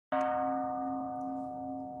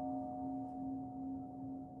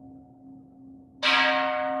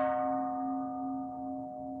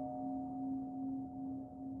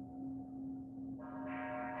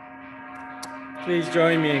Please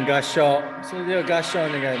join me in 合唱。それでは合唱お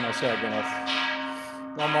願い申し上げます。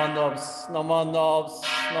No more knobs, no more knobs,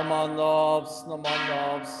 no more knobs, no more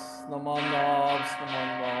knobs, no more knobs, no more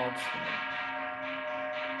knobs.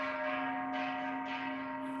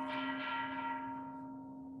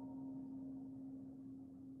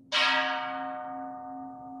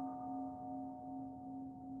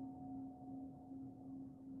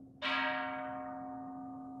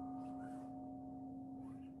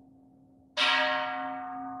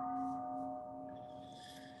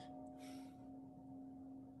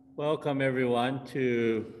 Welcome everyone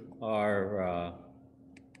to our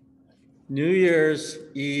New Year's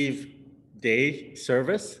Eve day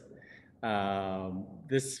service.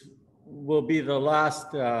 This will be the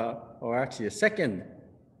last, or actually the second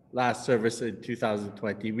last service in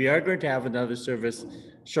 2020. We are going to have another service,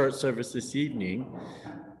 short service this evening.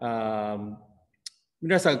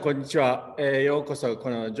 皆さんこんにちは。ようこそこ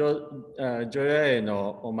のジョヤへ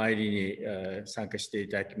のお参りに、参加してい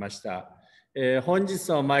ただきました。本日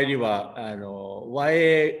のお参りは和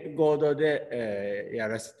英合同で、や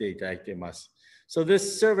らせていただいています。So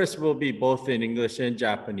this service will be both in English and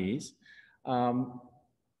Japanese. What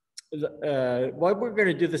we're going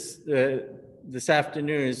to do this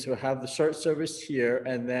afternoon is we'll have the short service here,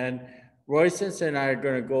 and then Royce and I are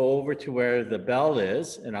going to go over to where the bell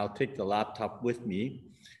is, and I'll take the laptop with me.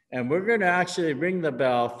 And we're going to actually ring the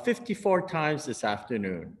bell 54 times this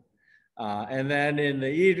afternoon. And then in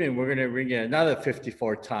the evening, we're going to ring it another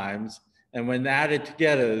 54 times. And when added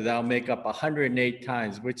together, that'll make up 108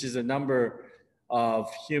 times, which is a number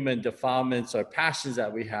of human defilements or passions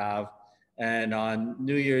that we have. And on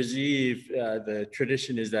New Year's Eve, the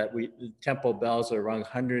tradition is that the temple bells are rung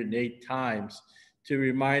 108 times to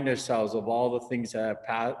remind ourselves of all the things that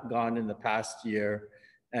have gone in the past year.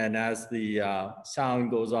 And as the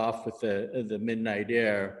sound goes off with the midnight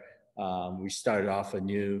air, we start off a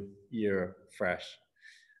new year fresh.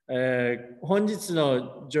 本日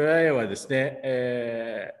の除夜はです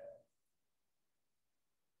ね、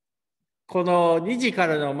この2時か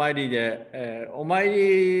らのお参りで、お参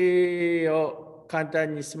りを簡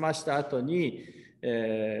単に済ました後に、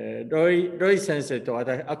ロイ先生と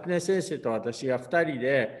私、アクネ先生と私が2人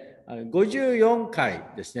で54回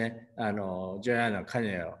ですね、除夜の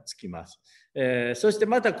鐘をつきます。そして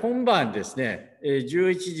また今晩ですね、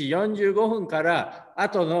11時45分から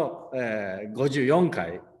後の、54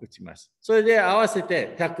回打ちます。それで合わせ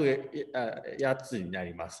て108つにな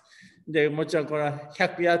ります。で、もちろんこの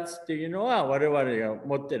108つっていうのは我々が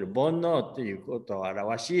持っている煩悩っていうことを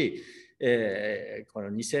表し、こ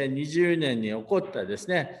の2020年に起こったです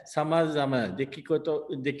ね、さまざまな出来事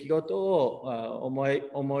を思い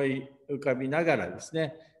浮かびながらです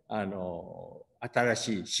ね、新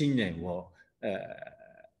しい新年を、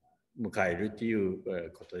迎えるとい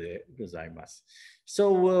うことでございます。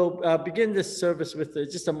So we'll begin this service with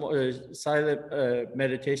just a silent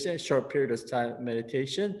meditation, a short period of silent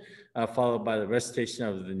meditation, followed by the recitation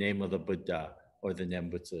of the name of the Buddha or the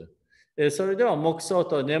Nembutsu. それでは黙想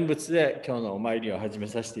と念仏で今日のお参りを始め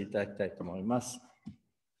させていただきたいと思います。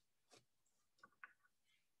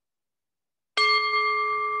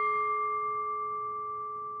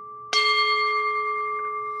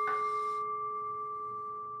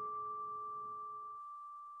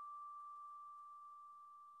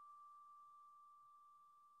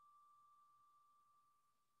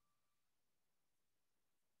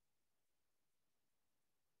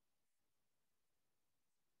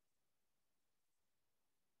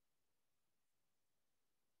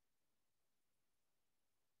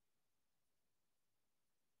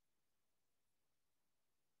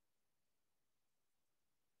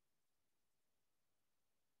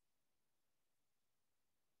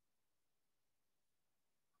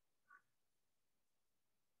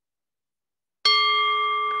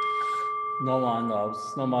No more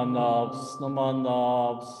knobs, no more knobs, no more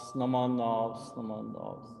knobs, no more knobs, no more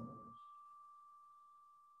knobs.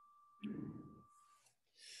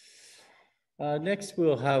 Next,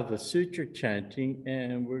 we'll have a sutra chanting,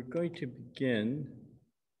 and we're going to begin.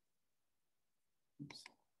 Oops,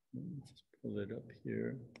 let me just pull it up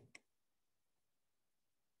here.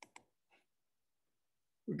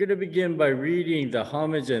 We're going to begin by reading the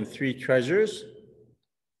Homage and Three Treasures.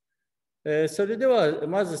 それでは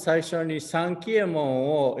まず最初に三喜右衛門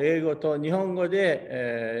を英語と日本語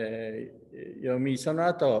で、読み、その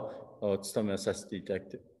後お務めをさせていただ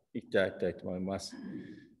きたいと思います。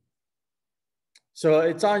So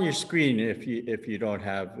it's on your screen if you don't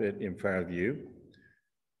have it in front of you.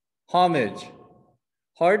 Homage.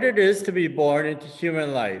 Hard it is to be born into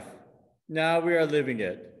human life. Now we are living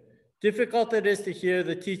it. Difficult it is to hear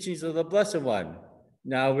the teachings of the Blessed One.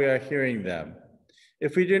 Now we are hearing them.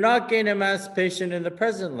 If we do not gain emancipation in the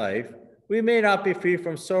present life, we may not be free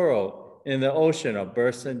from sorrow in the ocean of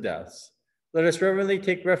births and deaths. Let us reverently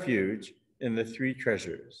take refuge in the three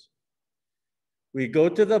treasures. We go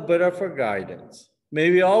to the Buddha for guidance. May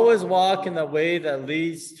we always walk in the way that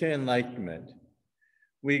leads to enlightenment.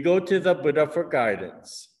 We go to the Buddha for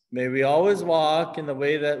guidance. May we always walk in the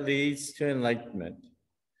way that leads to enlightenment.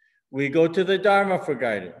 We go to the Dharma for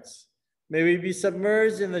guidance. May we be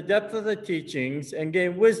submerged in the depth of the teachings and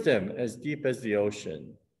gain wisdom as deep as the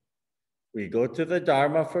ocean. We go to the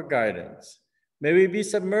Dharma for guidance. May we be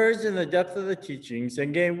submerged in the depth of the teachings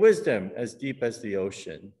and gain wisdom as deep as the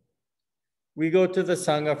ocean. We go to the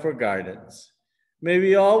Sangha for guidance. May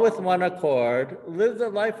we all with one accord live the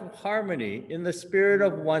life of harmony in the spirit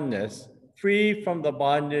of oneness, free from the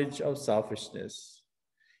bondage of selfishness.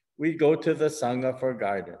 We go to the Sangha for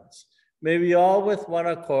guidance. May we all with one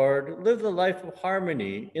accord live the life of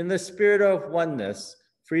harmony in the spirit of oneness,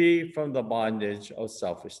 free from the bondage of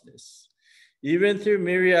selfishness. Even through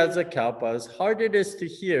myriads of kalpas, hard it is to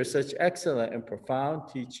hear such excellent and profound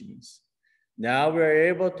teachings. Now we are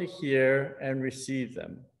able to hear and receive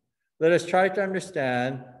them. Let us try to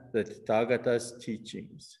understand the Tathagata's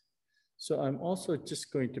teachings. So I'm also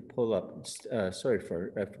just going to pull up, I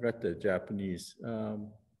forgot the Japanese.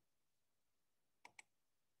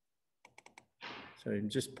 So I'm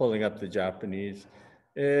just pulling up the Japanese.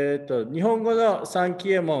 日本語の三期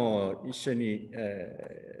右衛門を一緒に、い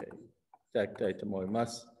ただきたいと思いま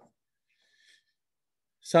す。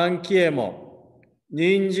三期右衛門。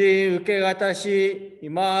人参受けがたし、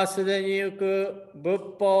今すでに行く。仏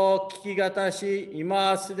法聞きがたし、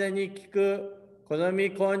今すでに聞く。好み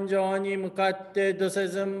根性に向かってどせ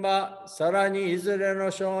ずんば、さらにいずれの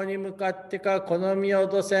章に向かってか好みを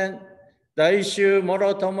どせん。大衆も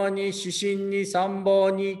ろともに指針に参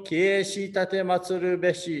謀に帰依し立て祀る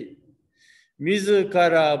べし。自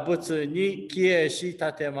ら仏に帰依し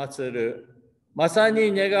立て祀る。まさ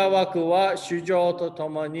に願わくは主情とと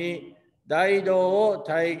もに大道を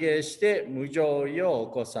体現して無常意を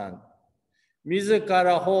起こさん。自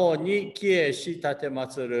ら法に帰依し立て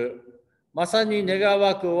祀る。まさに願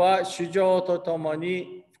わくは主情ととも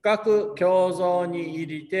に深く共造に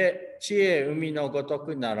入りて知恵海のごと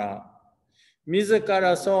くなら。自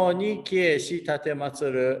ら僧に帰依し立て祀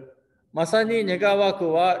る。まさに願わ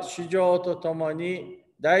くは主情とともに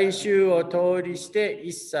大衆を通りして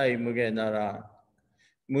一切無下なら。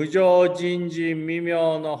無常人事未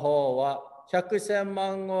明の方は百千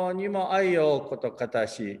万号にも愛をことかた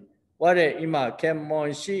し、我今検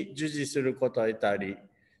問し従事すること得たり、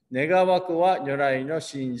願わくは如来の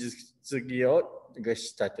真実義をが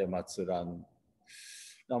し立て祀らん。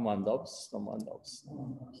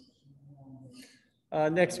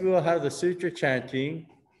Next, we will have the sutra chanting.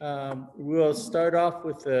 We will start off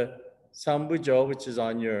with the Sambujo, which is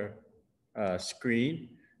on your screen.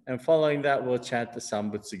 And following that, we'll chant the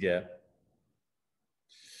Sambutsuge.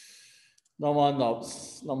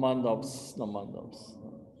 Namandops, namandops, namandops.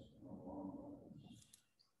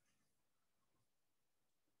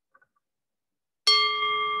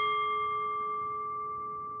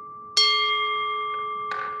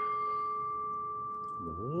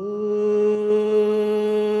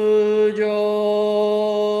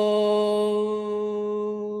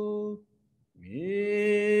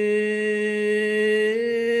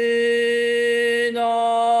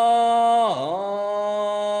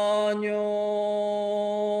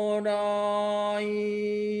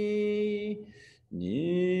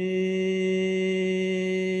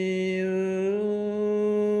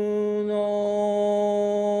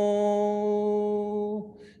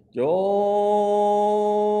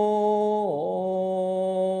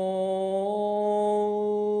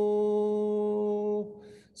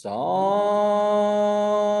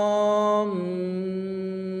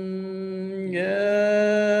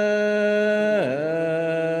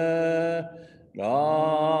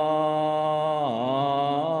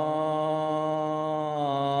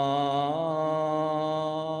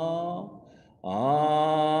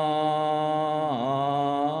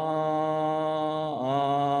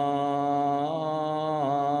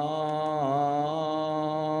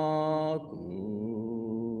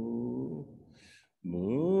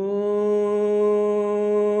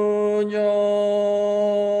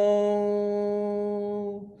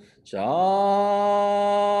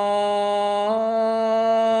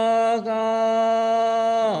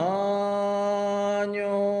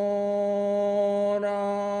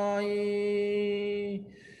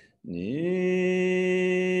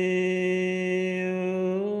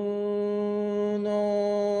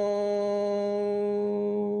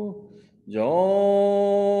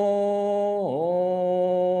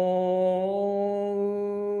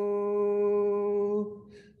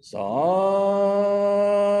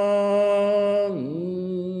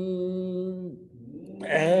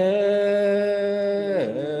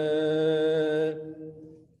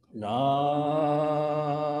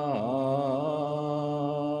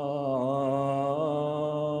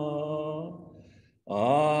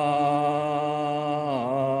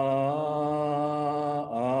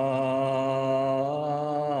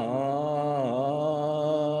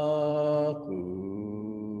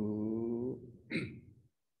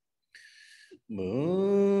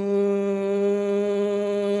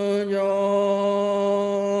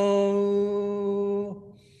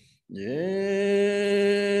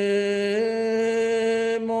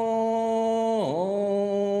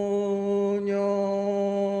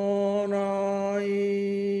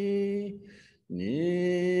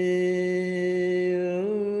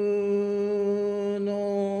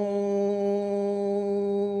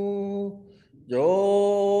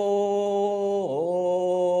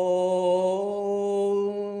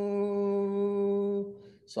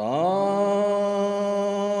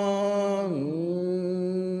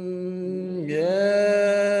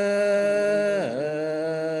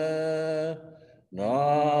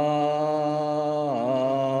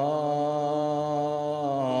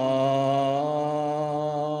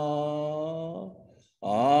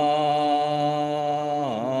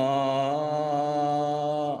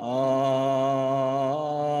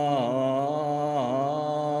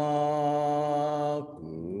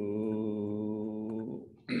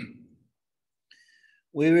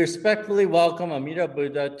 We respectfully welcome Amida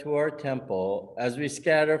Buddha to our temple as we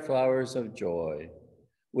scatter flowers of joy.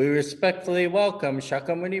 We respectfully welcome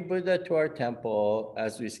Shakyamuni Buddha to our temple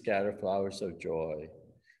as we scatter flowers of joy.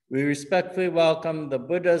 We respectfully welcome the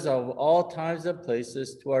Buddhas of all times and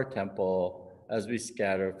places to our temple as we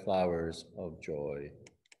scatter flowers of joy.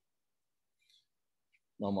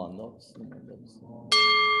 No more notes. No more notes.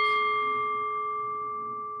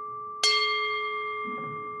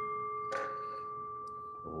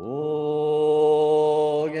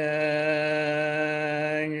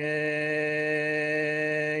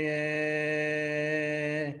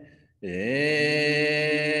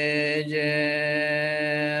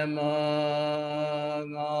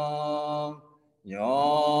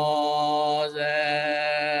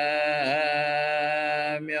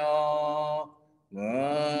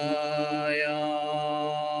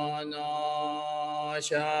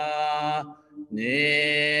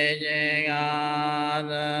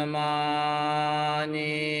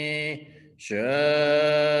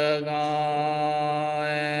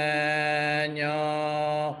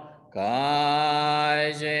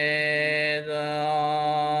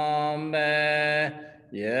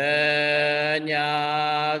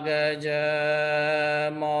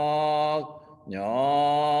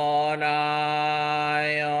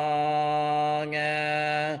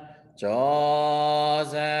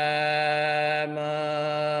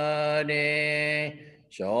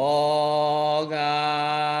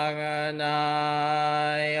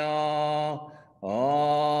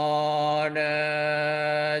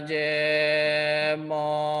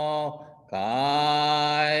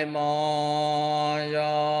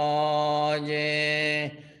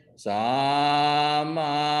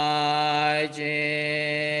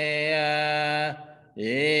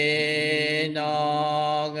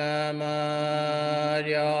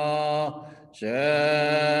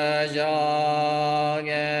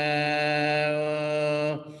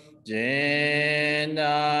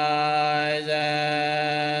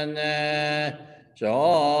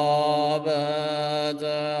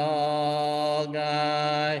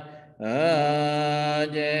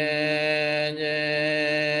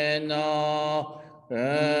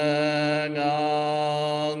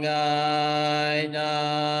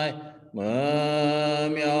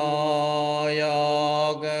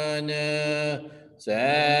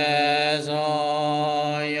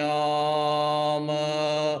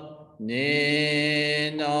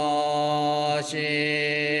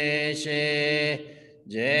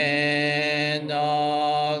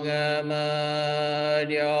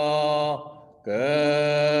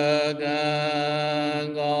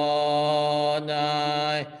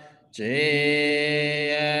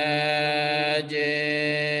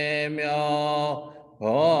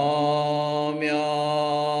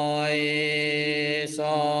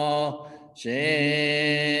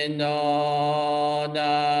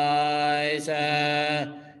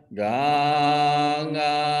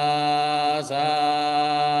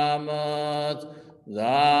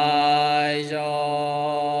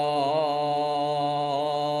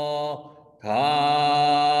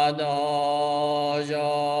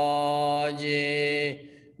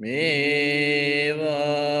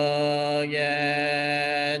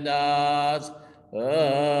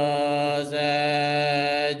 se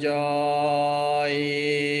jo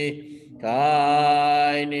yi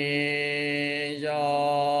kai ni jo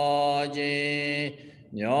ji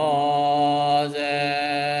nyo se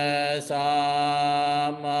sa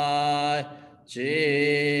mai chi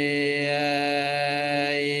e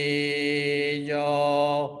jo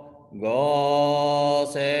go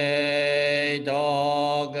se do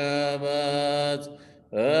ge bus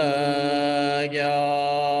gyo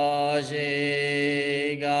shi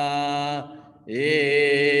ga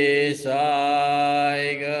i sai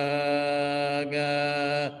ge ge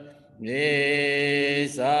ni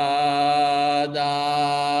sa da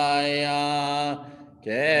ya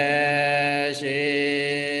ke shi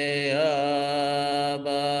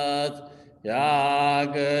bus ya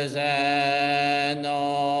ge se no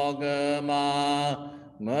ge ma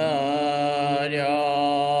me ryo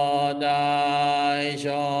dai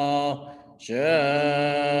sho she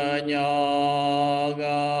nyo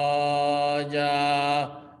ga ja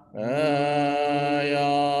yo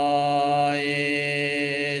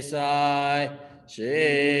i sai shi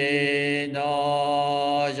no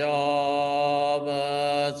jo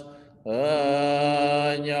bus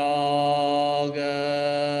nyo ga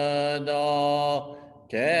do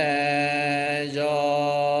ke jo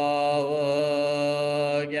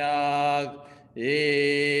gyak i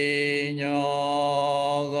nyo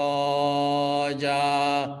go ja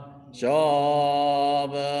sho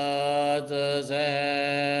bus se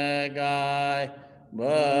gai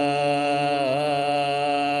bơ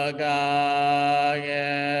ga ye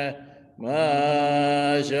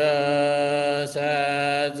mơ shơ se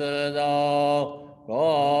zi dou go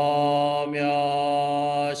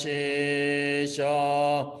miao shi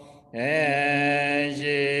shou en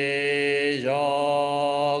shi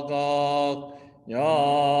zhou gou nyo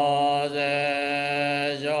ze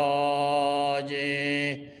zhou ji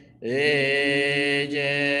yi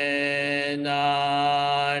jin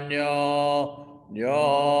nan nyo nyo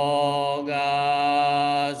ga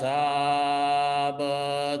sa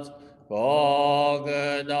bus go ge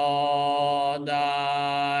do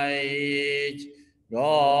dai ich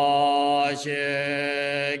go shi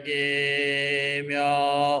gi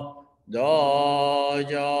miao do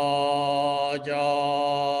jo jo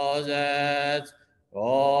zet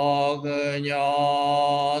go ge nyo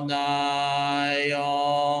nai yo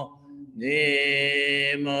ni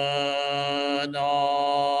me no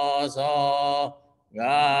so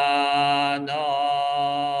ga no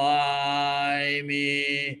ai mi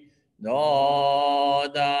no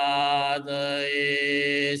da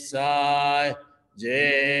zi sai je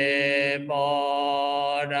bo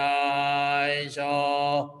rai sho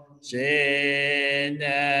xin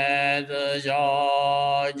ne zi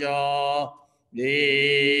zhou zhou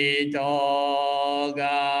li to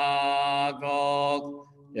ga gok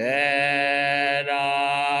ye ra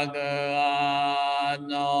ge an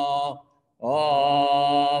no o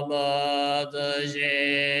me zi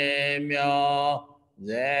xin miao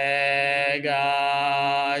ze ga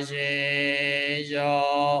xin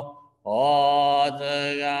zhou o zi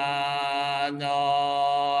ga no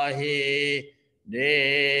hi ni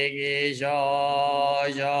gi zhou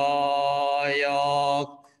zhou yok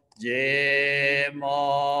ji mo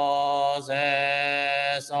se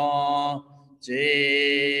son ji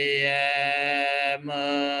e me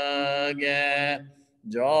ge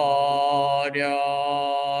zhou ryo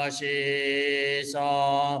shi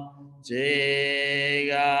son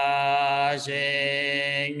ji ga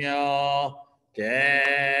xin yo ke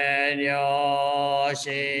ryo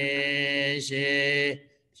shi shi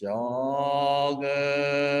xiao ge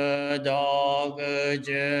do ge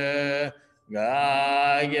zhi ga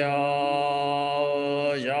yo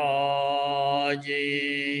zhou ji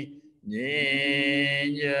nin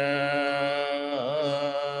ye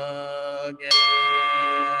ge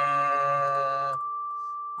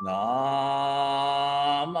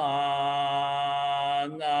nam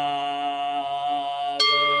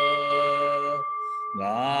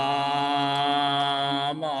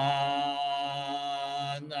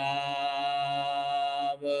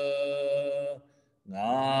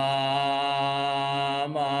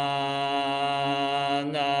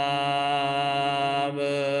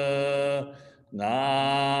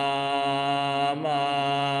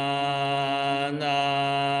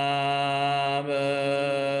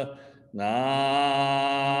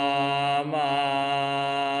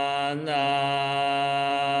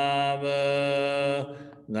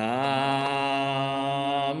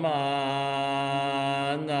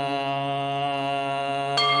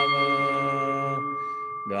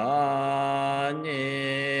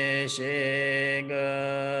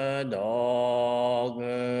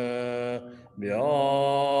묘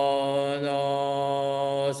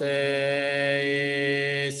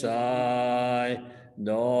sei sai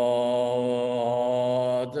no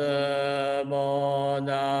de mo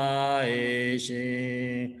nai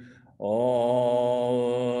shi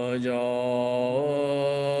o jo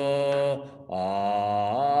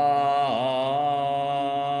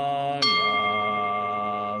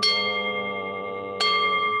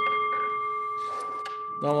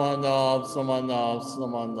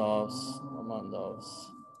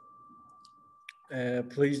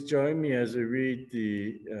Please join me as we read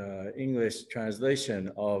the English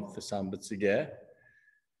translation of the Sambutsuge.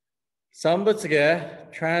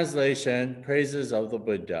 Sambutsuge, translation, praises of the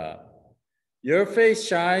Buddha. Your face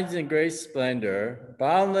shines in great splendor,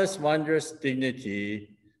 boundless wondrous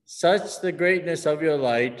dignity, such the greatness of your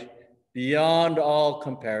light, beyond all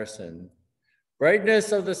comparison.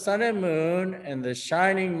 Brightness of the sun and moon and the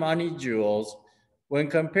shining mani jewels, when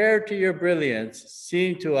compared to your brilliance,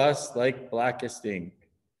 seem to us like blackest ink.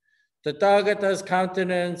 Tathagata's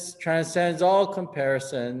countenance transcends all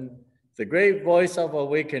comparison. The great voice of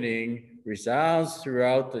awakening resounds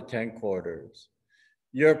throughout the 10 quarters.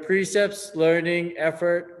 Your precepts, learning,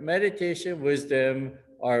 effort, meditation, wisdom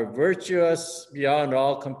are virtuous beyond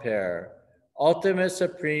all compare, ultimate,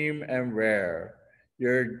 supreme, and rare.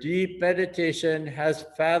 Your deep meditation has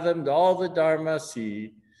fathomed all the Dharma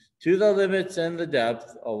sea to the limits and the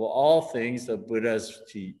depth of all things the Buddhas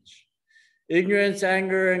teach. Ignorance,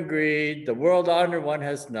 anger, and greed, the world-honored one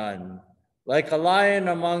has none. Like a lion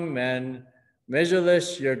among men,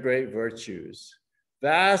 measureless your great virtues.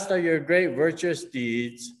 Vast are your great virtuous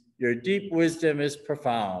deeds. Your deep wisdom is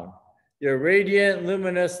profound. Your radiant,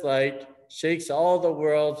 luminous light shakes all the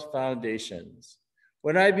world's foundations.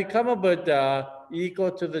 When I become a Buddha,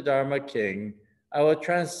 equal to the Dharma King, I will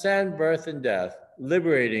transcend birth and death,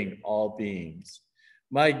 liberating all beings.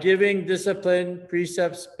 My giving, discipline,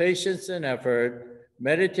 precepts, patience, and effort,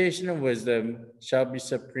 meditation and wisdom shall be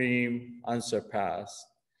supreme, unsurpassed.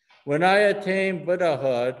 When I attain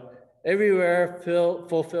Buddhahood, everywhere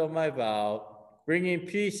fulfill my vow, bringing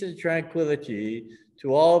peace and tranquility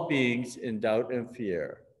to all beings in doubt and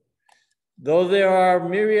fear. Though there are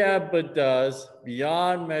myriad Buddhas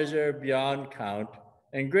beyond measure, beyond count,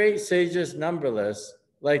 and great sages numberless,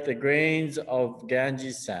 like the grains of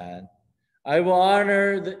Ganges sand, I will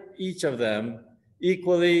honor each of them,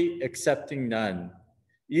 equally accepting none.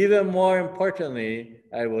 Even more importantly,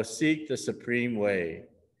 I will seek the supreme way.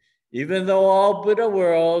 Even though all Buddha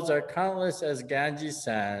worlds are countless as Ganges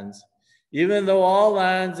sands, even though all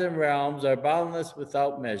lands and realms are boundless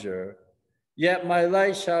without measure, yet my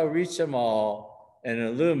light shall reach them all and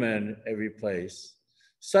illumine every place.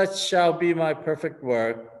 Such shall be my perfect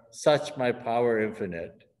work, such my power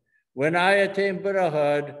infinite. When I attain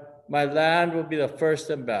Buddhahood, my land will be the first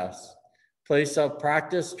and best, place of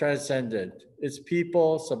practice transcendent, its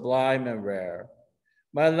people sublime and rare.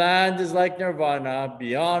 My land is like nirvana,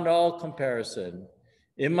 beyond all comparison.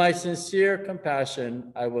 In my sincere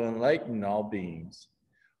compassion, I will enlighten all beings.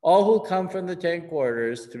 All who come from the 10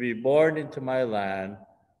 quarters to be born into my land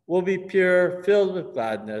will be pure, filled with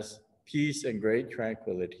gladness, peace, and great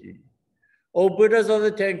tranquility. O Buddhas of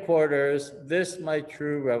the 10 quarters, this my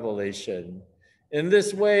true revelation. In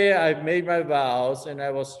this way, I've made my vows, and I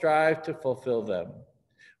will strive to fulfill them.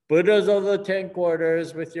 Buddhas of the 10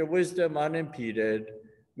 quarters, with your wisdom unimpeded,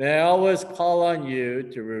 may I always call on you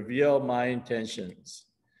to reveal my intentions.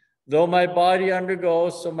 Though my body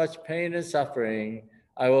undergoes so much pain and suffering,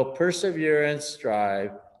 I will persevere and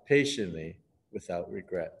strive patiently without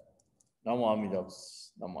regret. Namo Amida Butsu.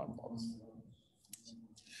 Namo Amida Butsu.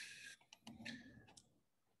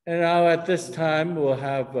 And now at this time, we'll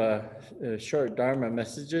have short Dharma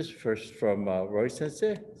messages, first from Roy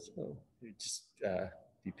Sensei. So you just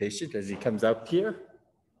be patient as he comes up here.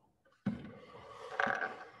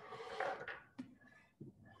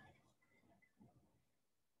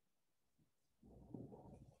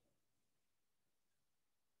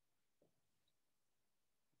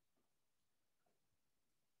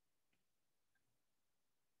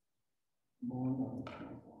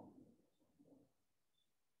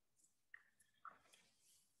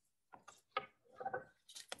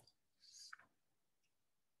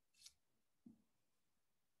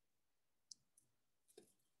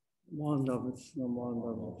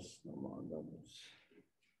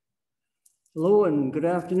 Hello and good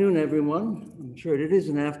afternoon, everyone. I'm sure it is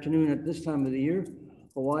an afternoon at this time of the year.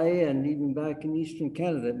 Hawaii and even back in Eastern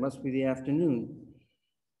Canada, it must be the afternoon.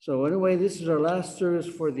 So anyway, this is our last service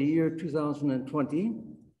for the year 2020.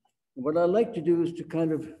 And what I'd like to do is to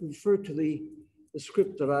kind of refer to the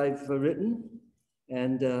script that I've written.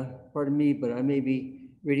 And pardon me, but I may be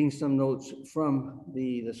reading some notes from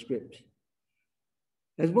the script.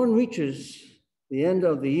 As one reaches the end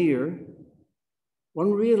of the year,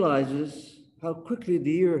 one realizes how quickly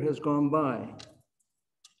the year has gone by.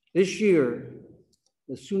 This year,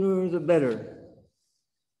 the sooner the better.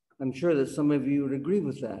 I'm sure that some of you would agree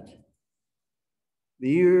with that. The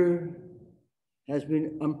year has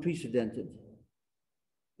been unprecedented.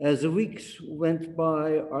 As the weeks went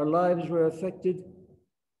by, our lives were affected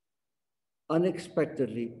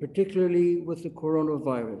unexpectedly, particularly with the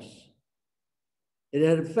coronavirus. It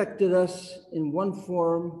had affected us in one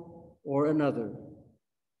form or another.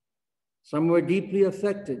 Some were deeply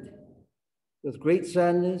affected with great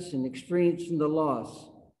sadness and experiencing the loss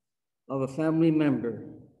of a family member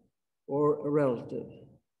or a relative.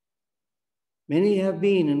 Many have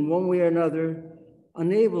been, in one way or another,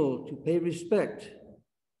 unable to pay respect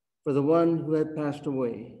for the one who had passed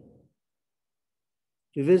away,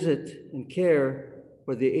 to visit and care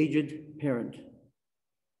for the aged parent,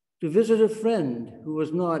 to visit a friend who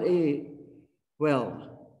was not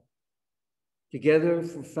well, together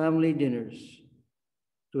for family dinners,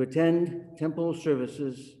 to attend temple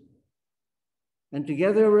services, and to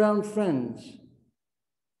gather around friends,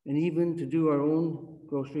 and even to do our own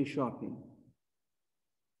grocery shopping.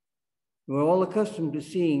 We're all accustomed to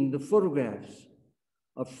seeing the photographs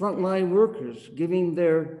of frontline workers giving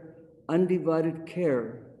their undivided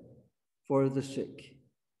care for the sick.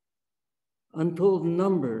 Untold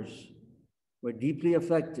numbers were deeply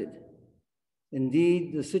affected.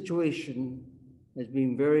 Indeed, the situation has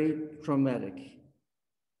been very traumatic.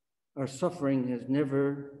 Our suffering has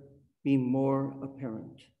never been more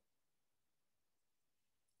apparent.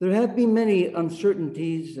 There have been many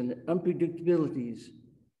uncertainties and unpredictabilities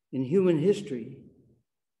in human history,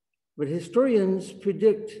 but historians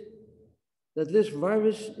predict that this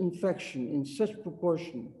virus infection in such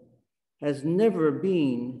proportion has never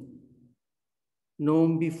been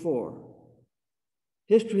known before.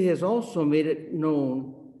 History has also made it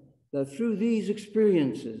known that through these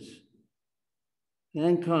experiences,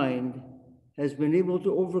 mankind has been able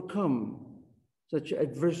to overcome such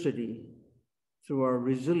adversity through our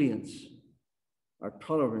resilience, our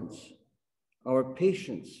tolerance, our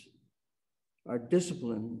patience, our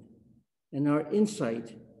discipline, and our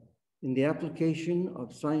insight in the application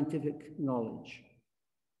of scientific knowledge.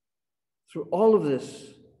 Through all of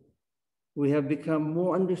this, we have become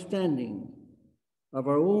more understanding of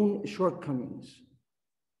our own shortcomings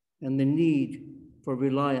and the need for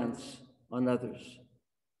reliance on others.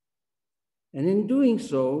 And in doing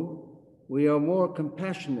so, we are more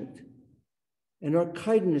compassionate, and our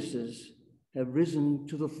kindnesses have risen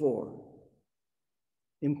to the fore.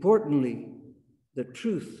 Importantly, the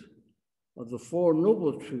truth of the Four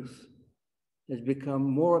Noble Truths has become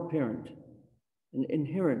more apparent and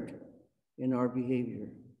inherent in our behavior.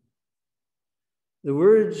 The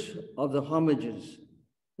words of the homages,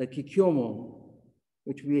 the Kikyomo,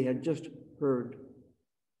 which we had just heard,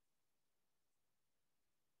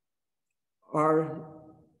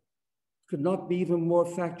 could not be even more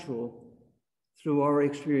factual through our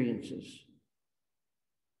experiences.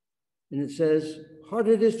 And it says, hard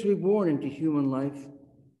it is to be born into human life.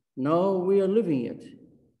 Now we are living it.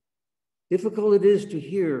 Difficult it is to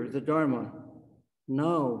hear the Dharma.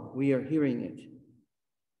 Now we are hearing it.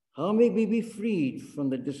 How may we be freed from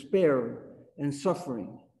the despair and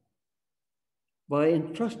suffering? By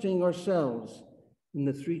entrusting ourselves in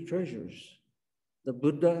the three treasures, the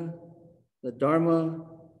Buddha, the Dharma,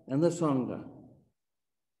 and the Sangha,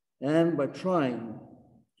 and by trying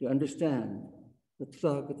to understand the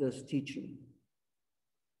Tathagata's teaching.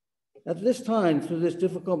 At this time, through this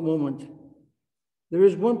difficult moment, there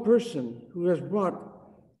is one person who has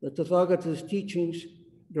brought the Tathagata's teachings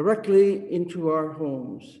directly into our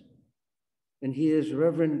homes, and he is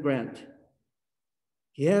Reverend Grant.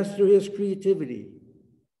 He has, through his creativity,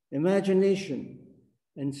 imagination,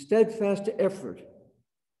 and steadfast effort,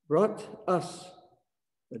 brought us,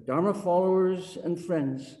 the Dharma followers and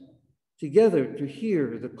friends, together to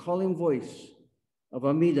hear the calling voice of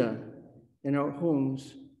Amida in our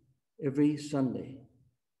homes every Sunday.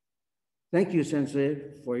 Thank you,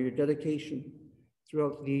 Sensei, for your dedication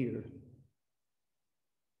throughout the year.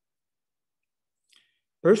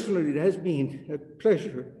 Personally, it has been a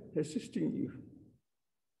pleasure assisting you.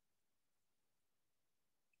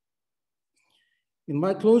 In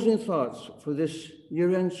my closing thoughts for this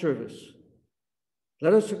year-end service,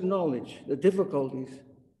 let us acknowledge the difficulties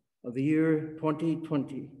of the year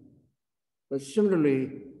 2020, but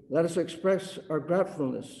similarly, let us express our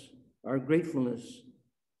gratefulness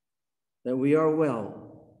that we are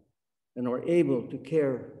well and are able to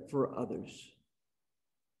care for others.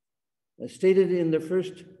 As stated in the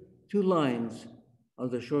first two lines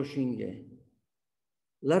of the Shoshinge,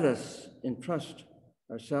 Let us entrust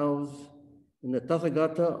ourselves in the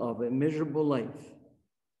Tathagata of immeasurable life.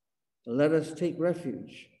 Let us take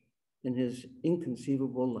refuge in his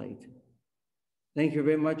inconceivable light. Thank you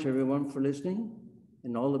very much, everyone, for listening,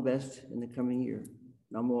 and all the best in the coming year.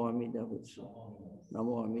 Namo Amida Butsu.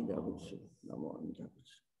 Namo Amida Butsu. Namo Amida Butsu.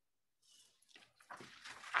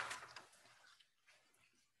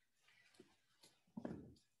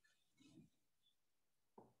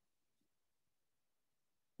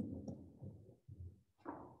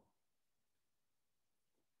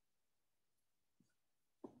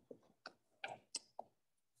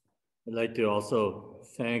 I'd like to also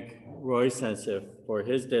thank Roy Sensei for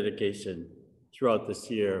his dedication throughout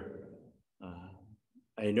this year.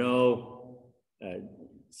 I know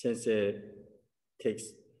Sensei takes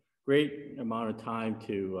great amount of time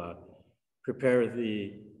to prepare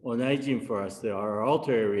the Onaijin for us, our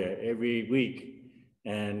altar area, every week.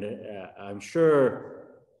 And I'm sure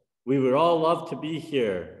we would all love to be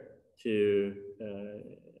here to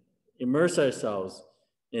immerse ourselves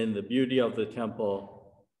in the beauty of the temple.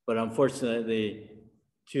 But unfortunately,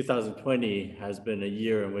 2020 has been a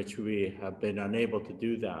year in which we have been unable to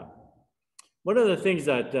do that. One of the things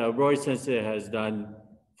that Roy Sensei has done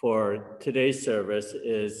for today's service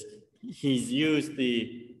is he's used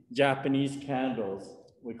the Japanese candles,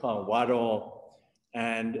 we call them wado.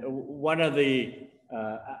 And one of the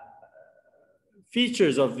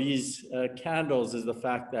features of these candles is the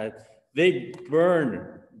fact that they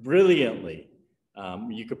burn brilliantly.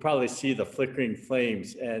 You could probably see the flickering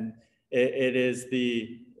flames, and it is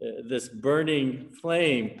this burning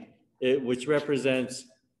flame which represents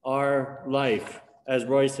our life, as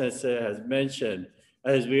Roy Sensei has mentioned,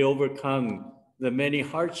 as we overcome the many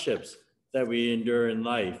hardships that we endure in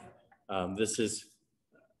life. This is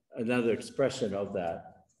another expression of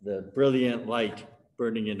that, the brilliant light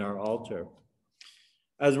burning in our altar.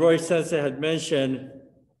 As Roy Sensei had mentioned,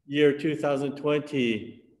 year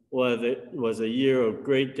 2020 was a year of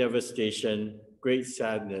great devastation, great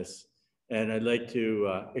sadness. And I'd like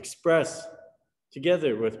to express,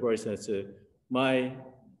 together with Roy Sensei, my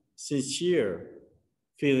sincere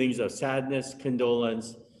feelings of sadness,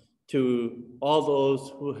 condolence to all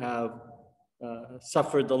those who have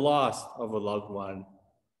suffered the loss of a loved one,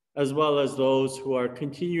 as well as those who are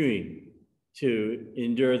continuing to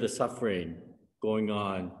endure the suffering going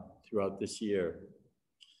on throughout this year.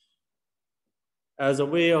 As a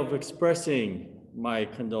way of expressing my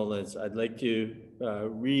condolence, I'd like to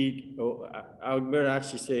read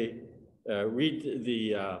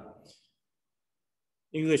the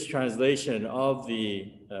English translation of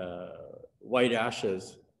the White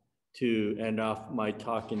Ashes to end off my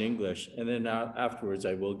talk in English. And then afterwards,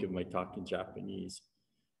 I will give my talk in Japanese.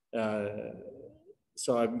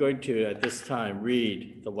 So I'm going to, at this time,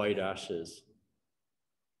 read the White Ashes.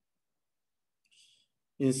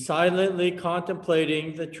 In silently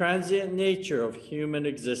contemplating the transient nature of human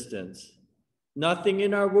existence, nothing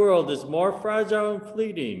in our world is more fragile and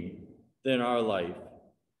fleeting than our life.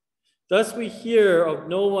 Thus we hear of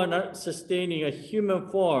no one sustaining a human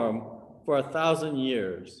form for 1,000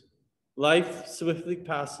 years. Life swiftly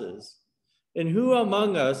passes. And who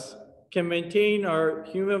among us can maintain our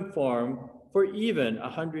human form for even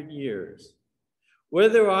 100 years?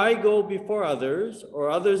 Whether I go before others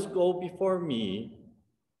or others go before me,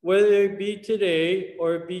 whether it be today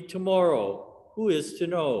or it be tomorrow, who is to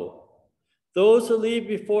know? Those who leave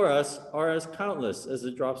before us are as countless as the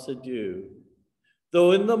drops of dew.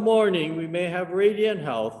 Though in the morning we may have radiant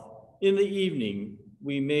health, in the evening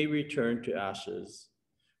we may return to ashes.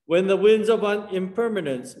 When the winds of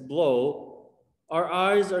impermanence blow, our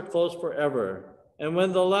eyes are closed forever. And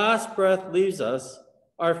when the last breath leaves us,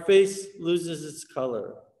 our face loses its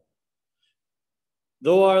color.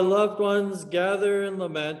 Though our loved ones gather and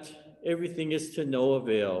lament, everything is to no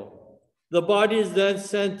avail. The body is then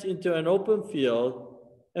sent into an open field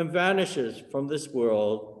and vanishes from this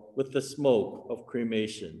world with the smoke of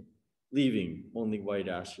cremation, leaving only white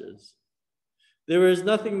ashes. There is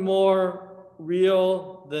nothing more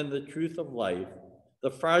real than the truth of life. The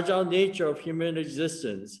fragile nature of human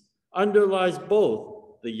existence underlies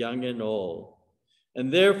both the young and old.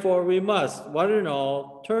 And therefore we must, one and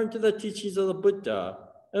all, turn to the teachings of the Buddha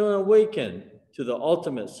and awaken to the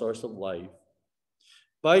ultimate source of life.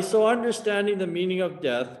 By so understanding the meaning of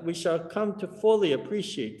death, we shall come to fully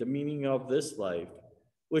appreciate the meaning of this life,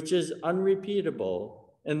 which is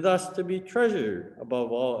unrepeatable and thus to be treasured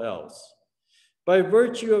above all else. By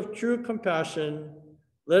virtue of true compassion,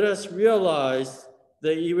 let us realize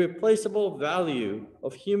the irreplaceable value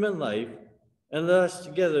of human life and let us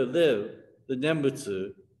together live the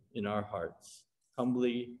Nembutsu in our hearts,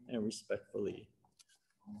 humbly and respectfully.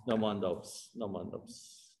 ノマンドブス。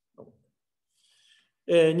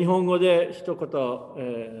日本語で一言、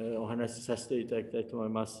お話しさせていただきたいと思い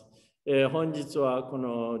ます。本日はこ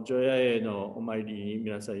の除夜へのお参りに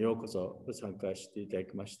皆さんようこそ参加していただ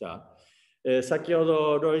きました。先ほ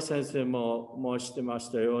どロイ先生も申してまし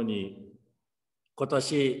たように、今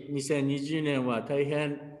年2020年は大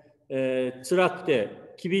変、辛く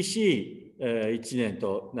て厳しい、1年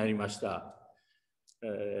となりました。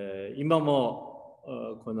今も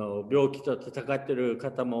この病気と闘っている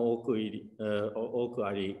方も多く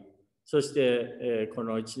あり、そして、こ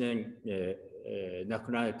の1年、亡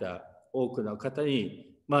くなられた多くの方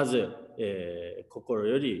にまず、心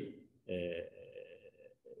より、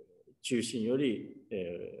中心より、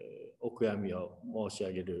お悔やみを申し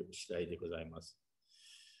上げる次第でございます。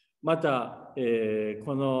また、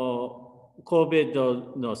この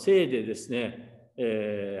COVID のせいでですね、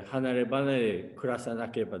離れ離れで暮らさな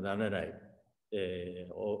ければならない、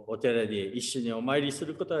お寺で一緒にお参りす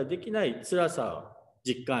ることができない辛さを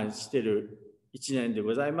実感している一年で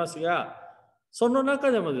ございますが、その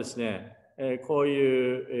中でもですね、こう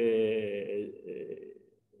いう、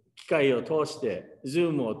機会を通して、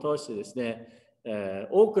Zoom を通してですね、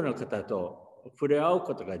多くの方と触れ合う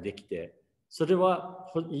ことができて、それは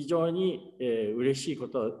非常に嬉しいこ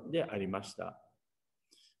とでありました。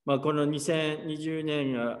この2020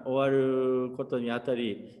年が終わることにあた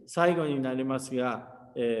り、最後になります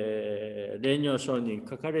が、霊尿書に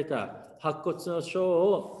書かれた白骨の書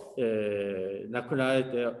を、亡くなられ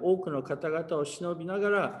て多くの方々を偲びなが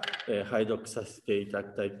ら、拝読させていただ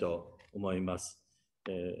きたいと思います。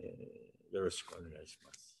よろしくお願いし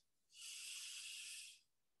ます。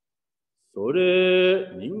それ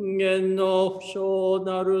人間の不祥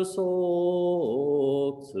なる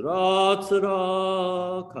そうつらつ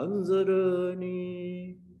ら感ずる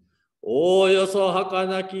に、おおよそ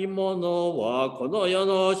儚きものはこの世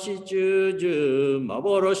の始終中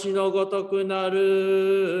幻のごとくな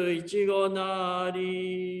るいちごな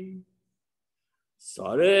り。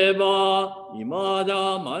されば、いま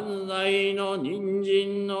だ万歳の人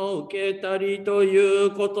参の受けたりとい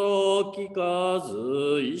うことを聞か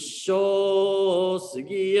ず、一生過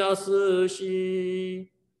ぎやすし、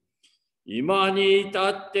今に至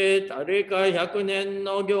って誰か100年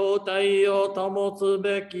の業態を保つ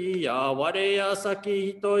べきや、我や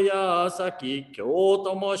先人や先、今日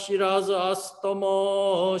とも知らず、明日と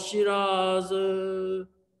も知らず、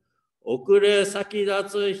遅れ先立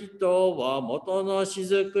つ人は元の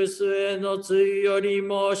雫末の露より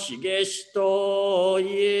も茂しと言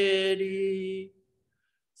えり。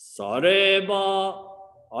されば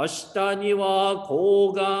明日には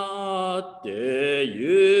幸があって、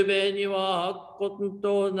夕べには白骨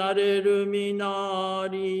となれる身な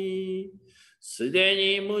り。す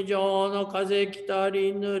でに無常の風来た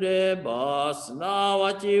りぬれば、すな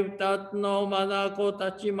わち二つの眼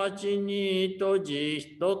たちまちに閉じ、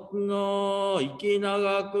一つの息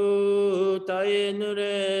長く耐えぬ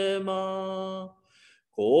れま。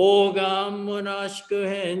高願虚しく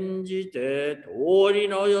返じて、通り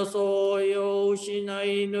の装いを失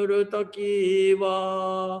いぬるとき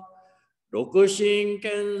は、六神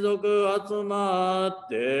眷属集まっ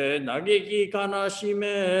て嘆き悲し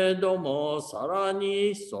めども、さら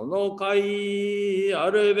にその会あ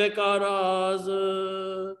るべから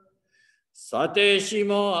ず。さてし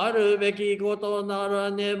もあるべきことなら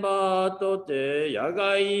ねばとて野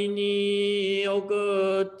外に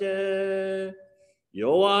送って、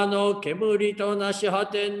弱の煙となし果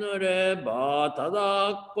てぬれば、た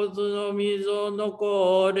だ骨の溝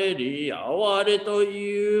残れり、哀れと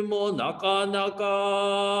いうもなかな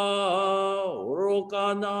か愚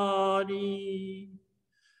かなり。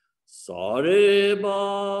され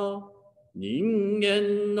ば、人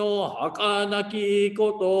間の儚き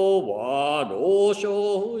ことは、老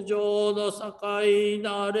少不浄の境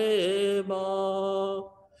なれば、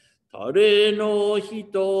誰の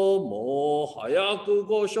人も早く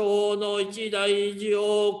御所の一大事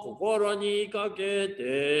を心にかけ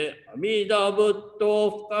て、阿弥陀仏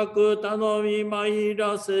と深く頼み参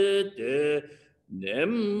らせて、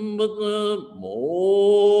念仏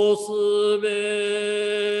申す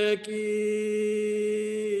べき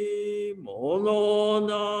もの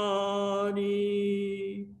な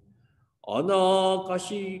り。あなか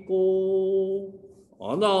しこ、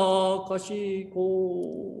あなかし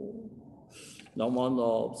こ。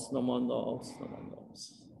Namanavs.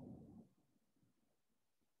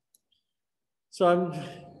 So I'm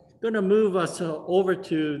going to move us over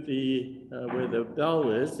to the where the bell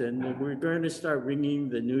is, and we're going to start ringing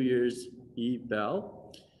the New Year's Eve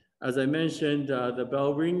bell. As I mentioned, the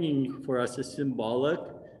bell ringing for us is symbolic.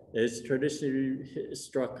 It's traditionally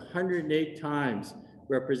struck 108 times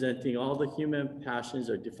representing all the human passions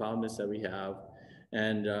or defilements that we have.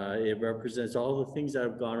 And it represents all the things that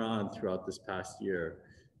have gone on throughout this past year.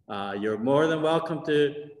 You're more than welcome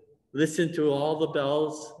to listen to all the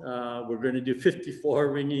bells. We're going to do 54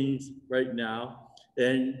 ringings right now.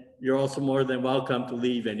 And you're also more than welcome to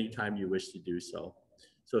leave anytime you wish to do so.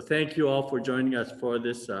 So thank you all for joining us for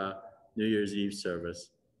this New Year's Eve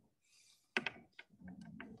service.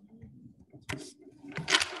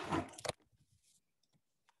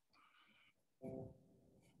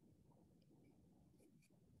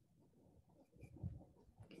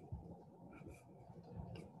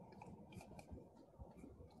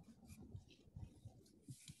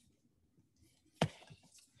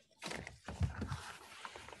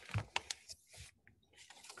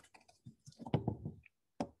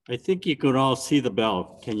 I think you can all see the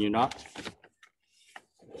bell, can you not?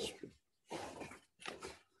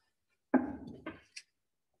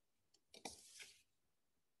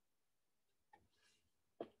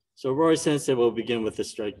 So Roy Sensei will begin with the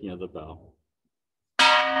striking of the bell.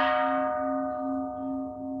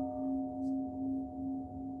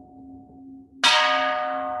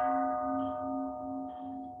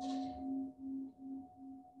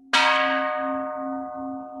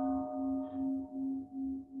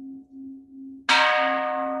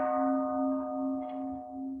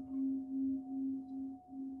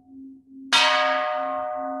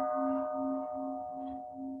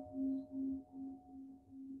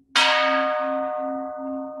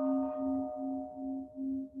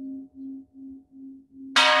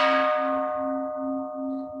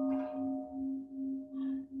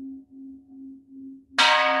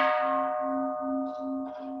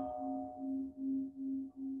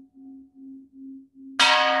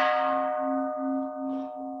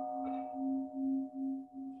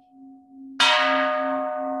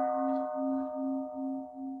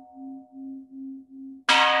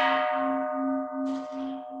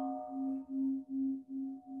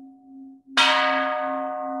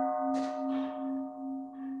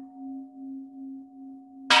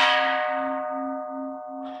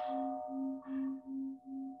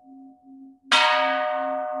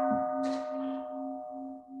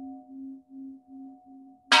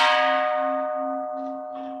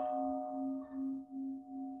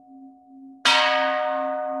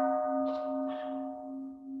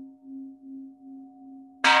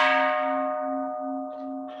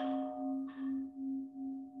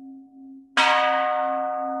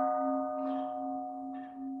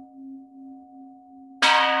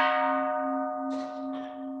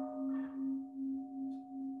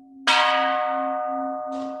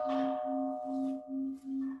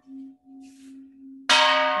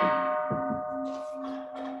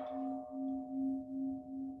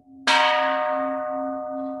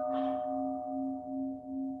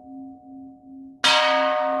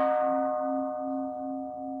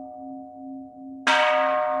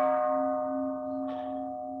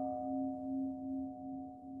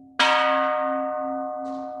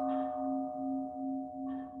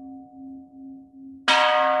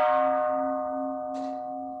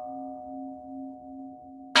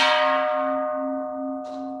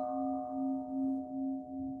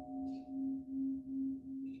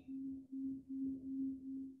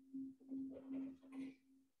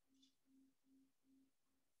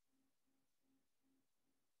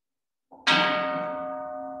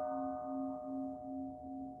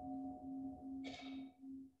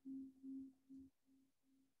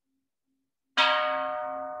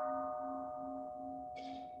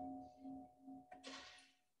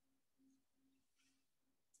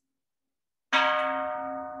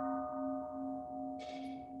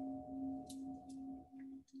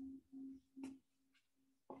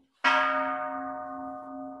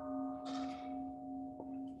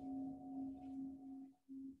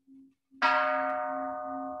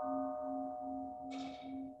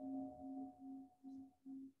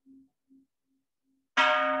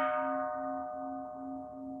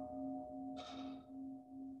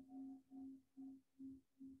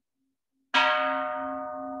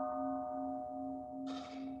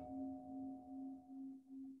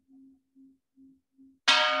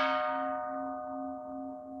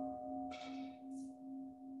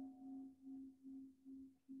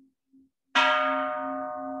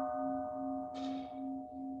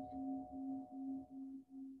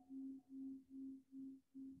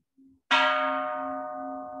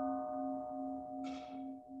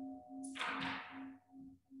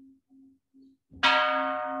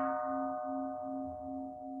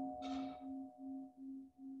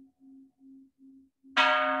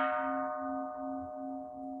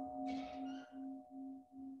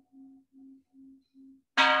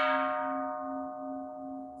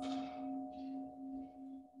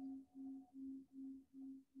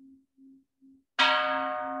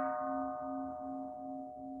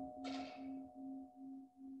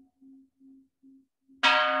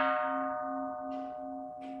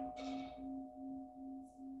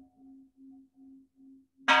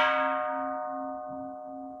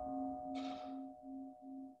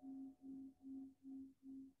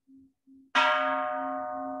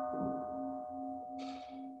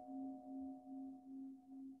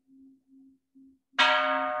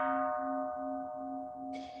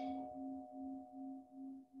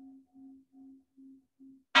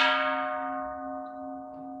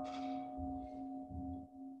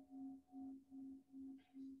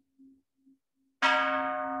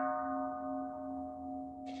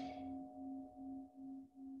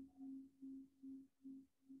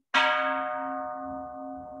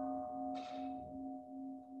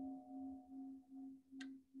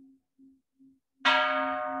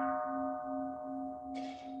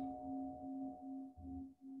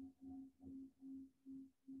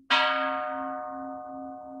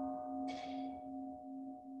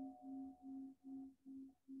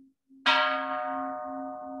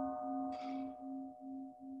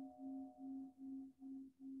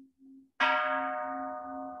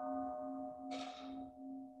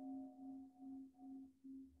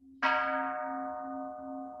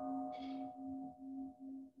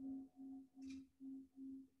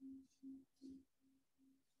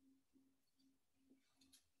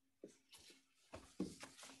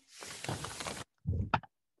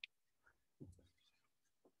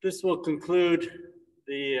 this will conclude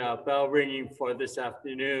the bell ringing for this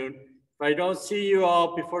afternoon. If I don't see you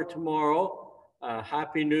all before tomorrow,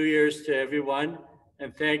 Happy New Year's to everyone.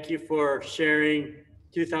 And thank you for sharing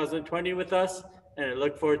 2020 with us. And I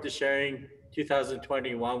look forward to sharing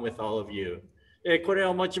 2021 with all of you. これ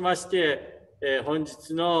をもちまして、本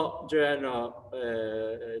日の除夜の、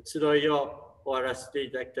集いを終わらせて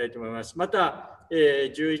いただきたいと思います。また、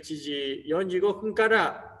11時45分か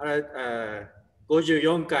ら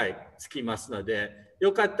54回つきますので、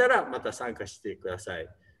よかったらまた参加してください。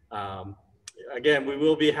Again, we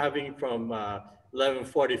will be having from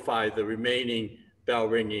 11:45 the remaining bell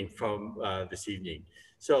ringing from this evening.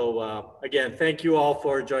 So again, thank you all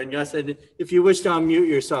for joining us. And if you wish to unmute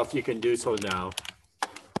yourself, you can do so now.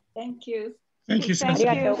 Thank you. Thank you, あり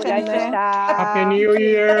がとうございました。 Happy New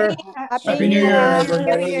Year. Happy New Year.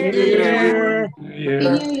 Happy New Year. Happy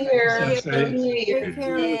New Year. Stay safe. Take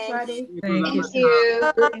care, everybody. Thank you.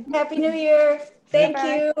 Happy New Year. Thank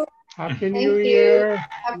you. Happy New Year.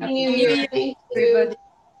 Happy New Year. Thank you. Everybody.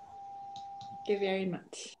 Thank you very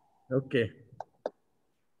much. Okay.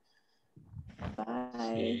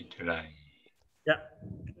 Bye. See you July. Yeah.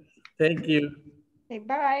 Thank you. Say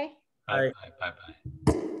bye. Bye bye. Bye bye.